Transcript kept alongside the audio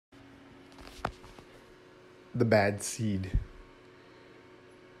The Bad Seed.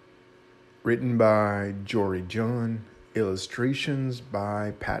 Written by Jory John. Illustrations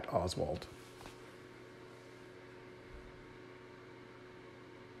by Pat Oswald.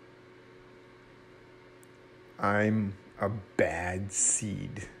 I'm a bad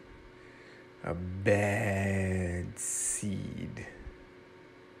seed. A bad seed.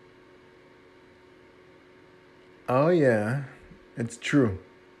 Oh yeah, it's true.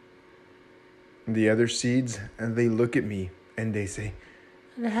 The other seeds, and they look at me and they say,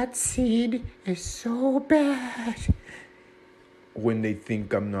 "That seed is so bad." When they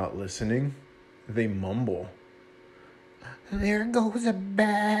think I'm not listening, they mumble, "There goes a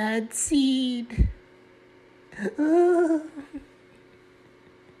bad seed."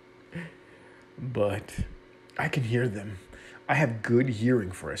 But I can hear them. I have good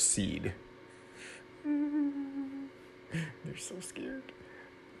hearing for a seed. They're so scared.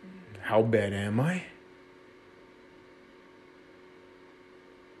 How bad am I?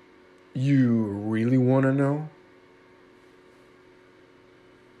 You really want to know?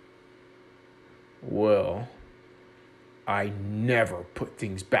 Well, I never put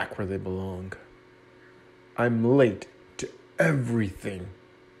things back where they belong. I'm late to everything.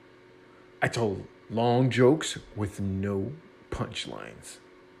 I told long jokes with no punchlines.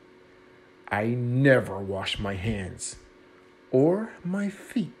 I never wash my hands or my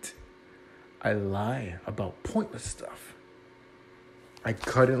feet. I lie about pointless stuff. I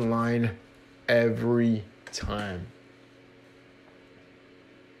cut in line every time.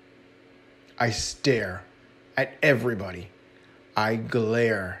 I stare at everybody. I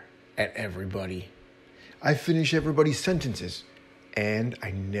glare at everybody. I finish everybody's sentences, and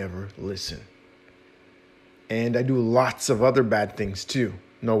I never listen. And I do lots of other bad things too.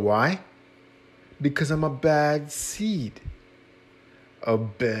 Know why? Because I'm a bad seed. A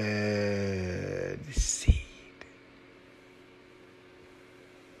bad seed.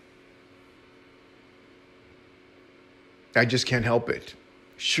 I just can't help it.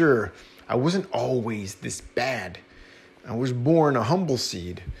 Sure, I wasn't always this bad. I was born a humble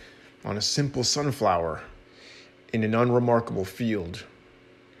seed on a simple sunflower in an unremarkable field.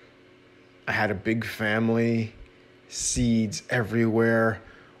 I had a big family, seeds everywhere.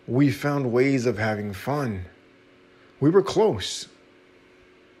 We found ways of having fun. We were close.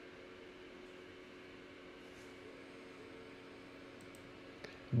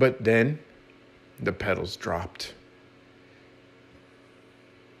 But then the petals dropped,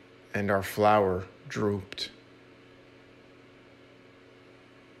 and our flower drooped.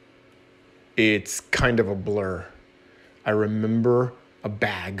 It's kind of a blur. I remember a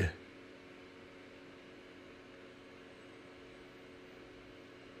bag.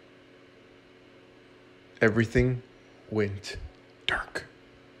 Everything went dark.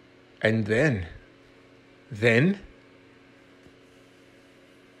 And then,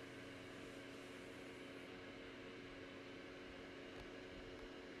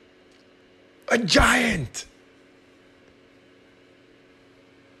 a giant!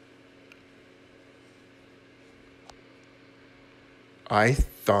 I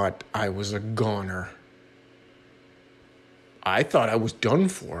thought I was a goner. I thought I was done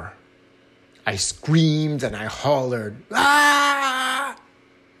for. I screamed and I hollered, "Ah!"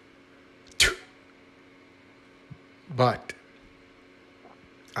 But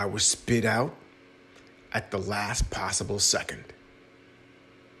I was spit out at the last possible second.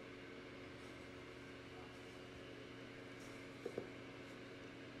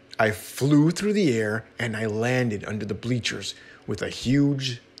 I flew through the air and I landed under the bleachers with a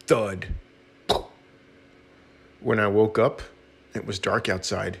huge thud. When I woke up, it was dark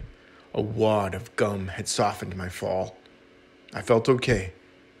outside. A wad of gum had softened my fall. I felt okay,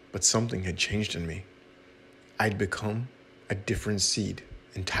 but something had changed in me. I'd become a different seed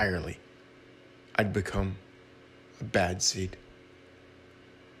entirely. I'd become a bad seed.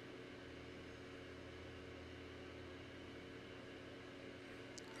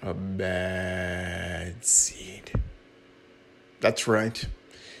 A bad seed. That's right.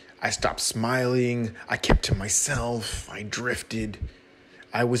 I stopped smiling. I kept to myself. I drifted.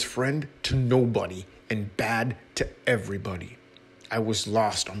 I was friend to nobody and bad to everybody. I was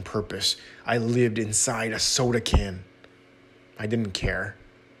lost on purpose. I lived inside a soda can. I didn't care,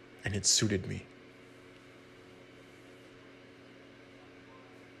 and it suited me.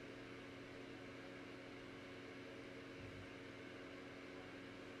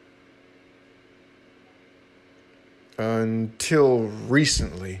 Until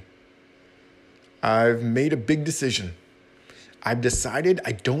recently, I've made a big decision. I've decided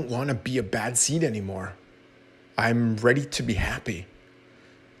I don't want to be a bad seed anymore. I'm ready to be happy.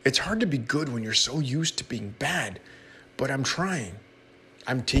 It's hard to be good when you're so used to being bad, but I'm trying.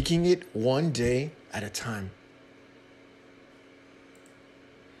 I'm taking it one day at a time.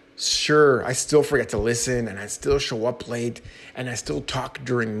 Sure, I still forget to listen, and I still show up late, and I still talk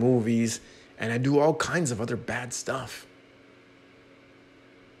during movies, and I do all kinds of other bad stuff.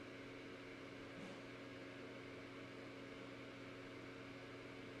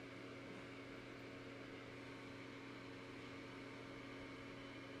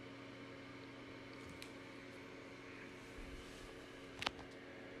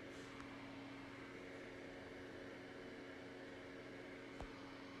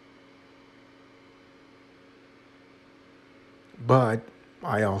 But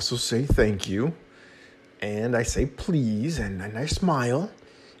I also say thank you, and I say please, and I smile,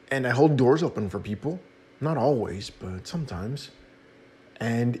 and I hold doors open for people. Not always, but sometimes.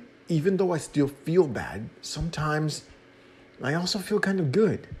 And even though I still feel bad, sometimes I also feel kind of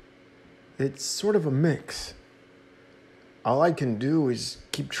good. It's sort of a mix. All I can do is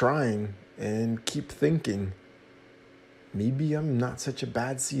keep trying and keep thinking. Maybe I'm not such a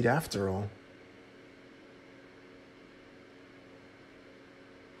bad seed after all.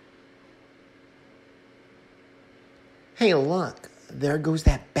 Hey, look, there goes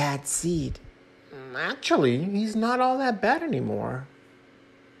that bad seed. Actually, he's not all that bad anymore.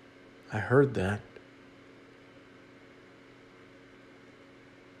 I heard that.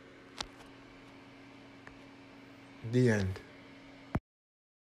 The end.